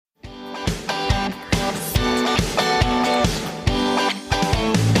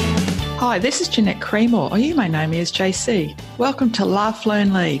Hi, this is Jeanette Creamore, or you may know me as JC. Welcome to Laugh,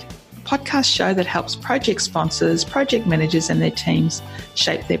 Learn, Lead, a podcast show that helps project sponsors, project managers and their teams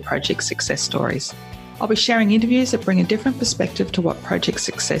shape their project success stories. I'll be sharing interviews that bring a different perspective to what project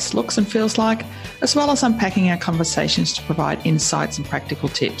success looks and feels like, as well as unpacking our conversations to provide insights and practical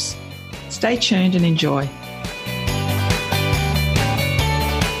tips. Stay tuned and enjoy.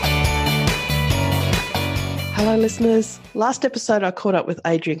 Hello listeners. Last episode I caught up with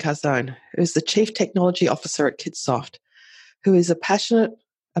Adrian Cardone, who is the Chief Technology Officer at Kidsoft, who is passionate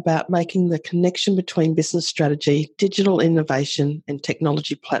about making the connection between business strategy, digital innovation and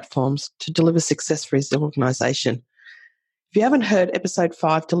technology platforms to deliver success for his organisation. If you haven't heard episode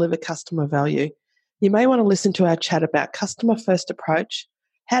 5, Deliver Customer Value, you may want to listen to our chat about customer first approach,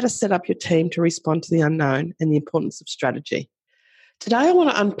 how to set up your team to respond to the unknown and the importance of strategy. Today, I want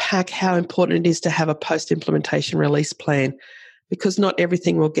to unpack how important it is to have a post-implementation release plan because not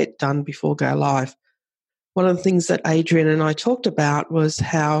everything will get done before go live. One of the things that Adrian and I talked about was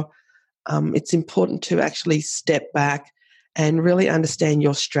how it's important to actually step back and really understand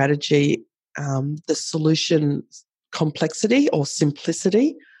your strategy, the solution complexity or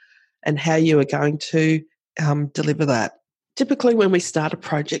simplicity, and how you are going to deliver that. Typically, when we start a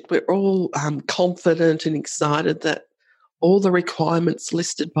project, we're all confident and excited that all the requirements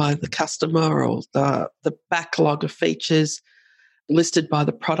listed by the customer or the backlog of features listed by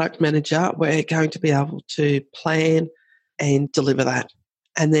the product manager, we're going to be able to plan and deliver that.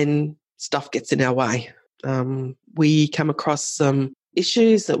 And then stuff gets in our way. We come across some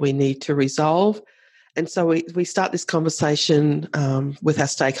issues that we need to resolve. And so we start this conversation with our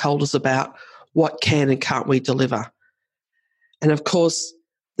stakeholders about what can and can't we deliver. And of course,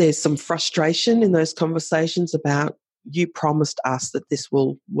 there's some frustration in those conversations about you promised us that this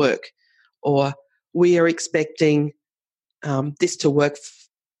will work, or we are expecting this to work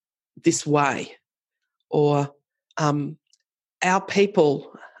this way, or our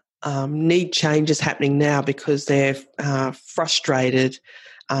people need changes happening now because they're frustrated.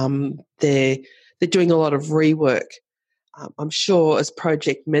 They're doing a lot of rework. I'm sure as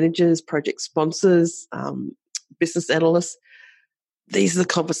project managers, project sponsors, business analysts, these are the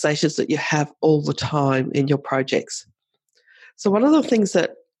conversations that you have all the time in your projects. So one of the things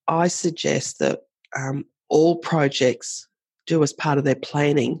that I suggest that all projects do as part of their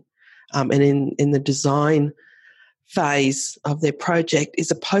planning and in the design phase of their project is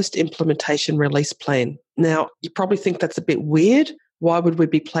a post-implementation release plan. Now, you probably think that's a bit weird. Why would we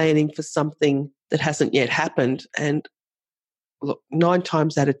be planning for something that hasn't yet happened? And look, 9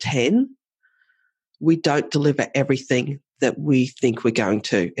 times out of 10, we don't deliver everything that we think we're going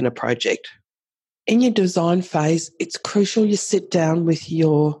to in a project. In your design phase, it's crucial you sit down with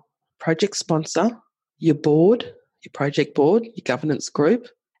your project sponsor, your board, your project board, your governance group,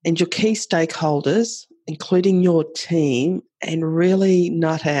 and your key stakeholders, including your team, and really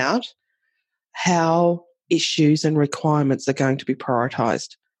nut out how issues and requirements are going to be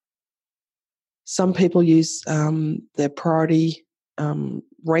prioritised. Some people use their priority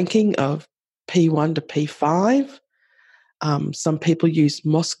ranking of P1 to P5. Some people use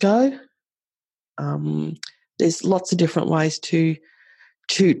Moscow. There's lots of different ways to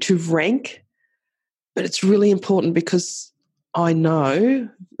rank, but it's really important because I know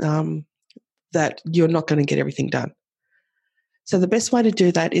that you're not going to get everything done. So the best way to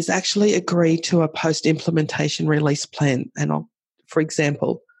do that is actually agree to a post-implementation release plan. And for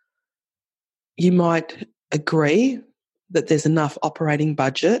example, you might agree that there's enough operating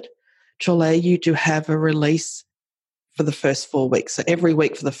budget to allow you to have a release for the first 4 weeks. So every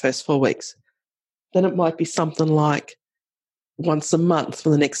week for the first 4 weeks. Then it might be something like once a month for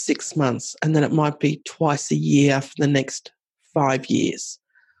the next 6 months, and then it might be twice a year for the next 5 years.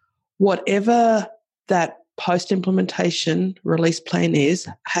 Whatever that post-implementation release plan is,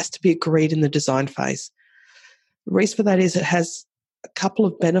 has to be agreed in the design phase. The reason for that is it has a couple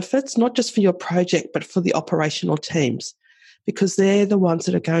of benefits, not just for your project, but for the operational teams, because they're the ones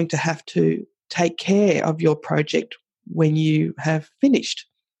that are going to have to take care of your project when you have finished.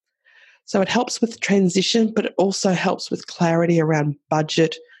 So it helps with transition, but it also helps with clarity around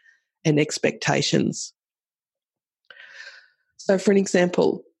budget and expectations. So for an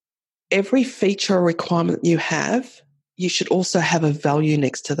example, every feature or requirement you have, you should also have a value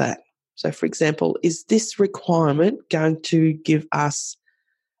next to that. So for example, is this requirement going to give us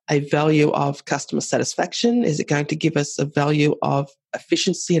a value of customer satisfaction? Is it going to give us a value of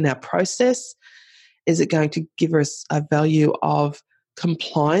efficiency in our process? Is it going to give us a value of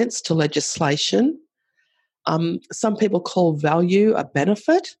compliance to legislation? Some people call value a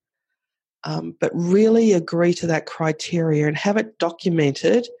benefit, but really agree to that criteria and have it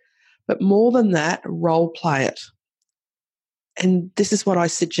documented But more than that, role play it. And this is what I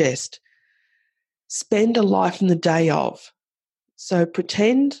suggest. Spend a life in the day of. So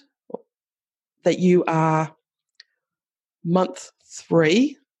pretend that you are month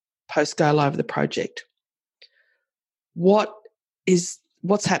 3 post go live of the project.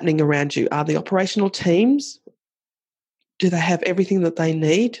 What's happening around you? Are the operational teams, do they have everything that they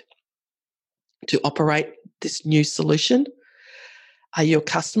need to operate this new solution? Are your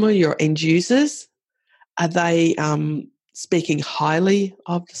customer, your end users, are they speaking highly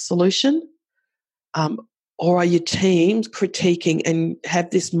of the solution? Or are your teams critiquing and have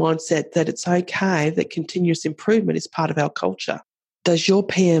this mindset that it's okay, that continuous improvement is part of our culture? Does your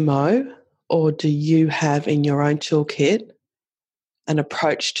PMO, or do you have in your own toolkit an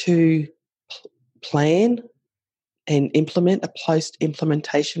approach to plan and implement a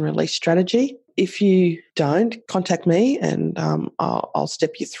post-implementation release strategy? If you don't, contact me and I'll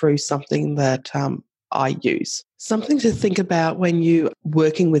step you through something that I use. Something to think about when you're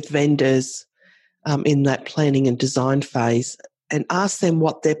working with vendors in that planning and design phase, and ask them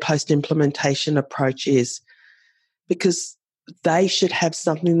what their post-implementation approach is, because they should have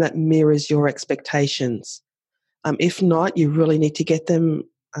something that mirrors your expectations. If not, you really need to get them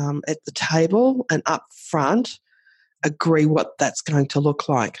at the table and up front agree what that's going to look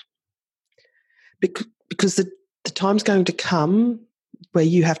like. Because the time's going to come where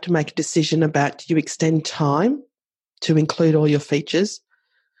you have to make a decision about, do you extend time to include all your features?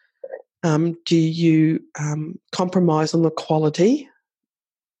 Do you compromise on the quality?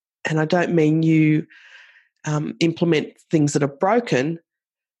 And I don't mean you implement things that are broken,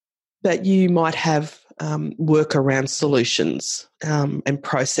 but you might have workaround solutions and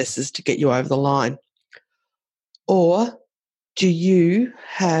processes to get you over the line. Or do you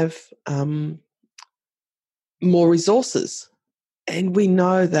have more resources? And we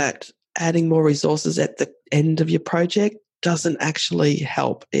know that adding more resources at the end of your project doesn't actually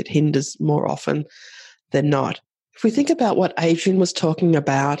help. It hinders more often than not. If we think about what Adrian was talking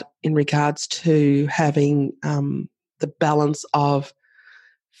about in regards to having the balance of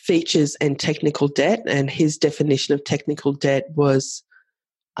features and technical debt, and his definition of technical debt was,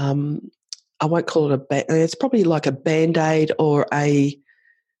 I won't call it it's probably like a Band-Aid or a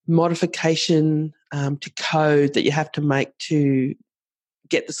modification to code that you have to make to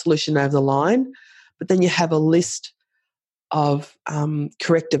get the solution over the line. But then you have a list of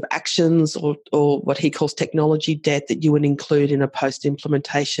corrective actions or what he calls technology debt that you would include in a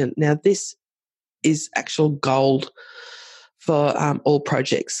post-implementation. Now, this is actual gold for all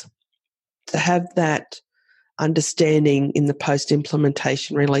projects. To have that understanding in the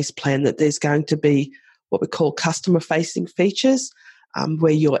post-implementation release plan that there's going to be what we call customer-facing features,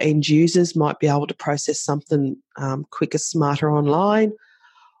 where your end users might be able to process something quicker, smarter online,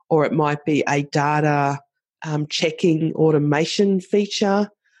 or it might be a data checking automation feature.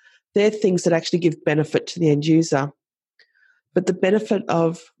 They're things that actually give benefit to the end user. But the benefit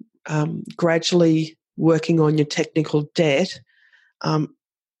of gradually working on your technical debt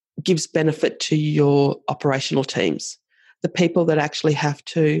gives benefit to your operational teams, the people that actually have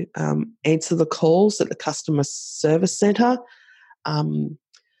to answer the calls at the customer service centre,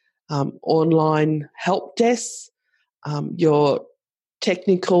 online help desks, your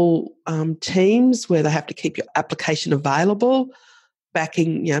technical teams where they have to keep your application available,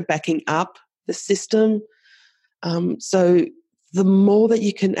 backing up the system. So the more that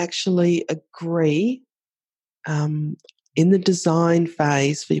you can actually agree in the design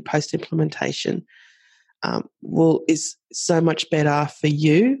phase for your post-implementation is so much better for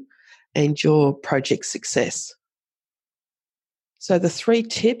you and your project success. So the 3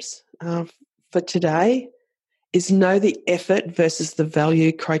 tips for today is know the effort versus the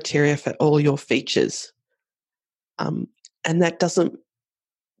value criteria for all your features. And that doesn't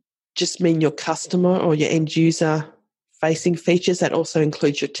just mean your customer or your end user facing features, that also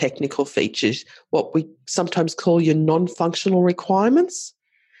includes your technical features, what we sometimes call your non-functional requirements.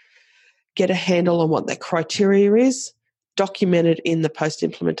 Get a handle on what that criteria is, document it in the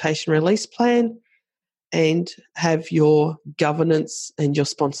post-implementation release plan, and have your governance and your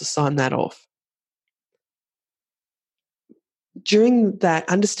sponsor sign that off. During that,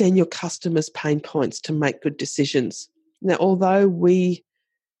 understand your customers' pain points to make good decisions. Now, although we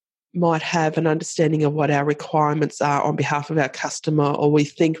might have an understanding of what our requirements are on behalf of our customer, or we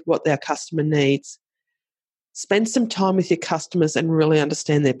think what our customer needs, spend some time with your customers and really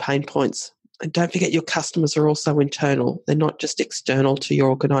understand their pain points. And don't forget, your customers are also internal. They're not just external to your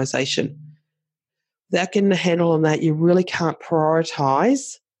organisation. Without getting a handle on that, you really can't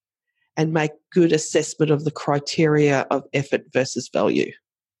prioritise and make good assessment of the criteria of effort versus value.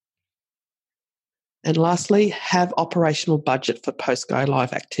 And lastly, have operational budget for post-go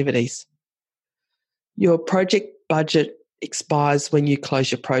live activities. Your project budget expires when you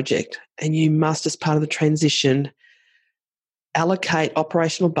close your project, and you must, as part of the transition, allocate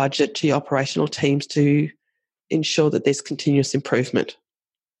operational budget to your operational teams to ensure that there's continuous improvement.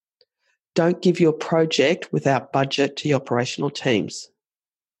 Don't give your project without budget to your operational teams.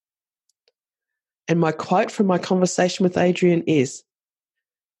 And my quote from my conversation with Adrian is,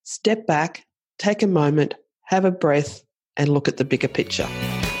 step back, take a moment, have a breath, and look at the bigger picture.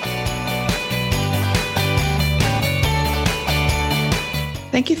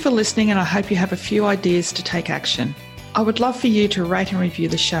 Thank you for listening, and I hope you have a few ideas to take action. I would love for you to rate and review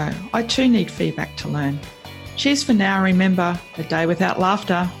the show. I too need feedback to learn. Cheers for now. Remember, a day without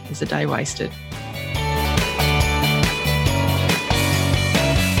laughter is a day wasted.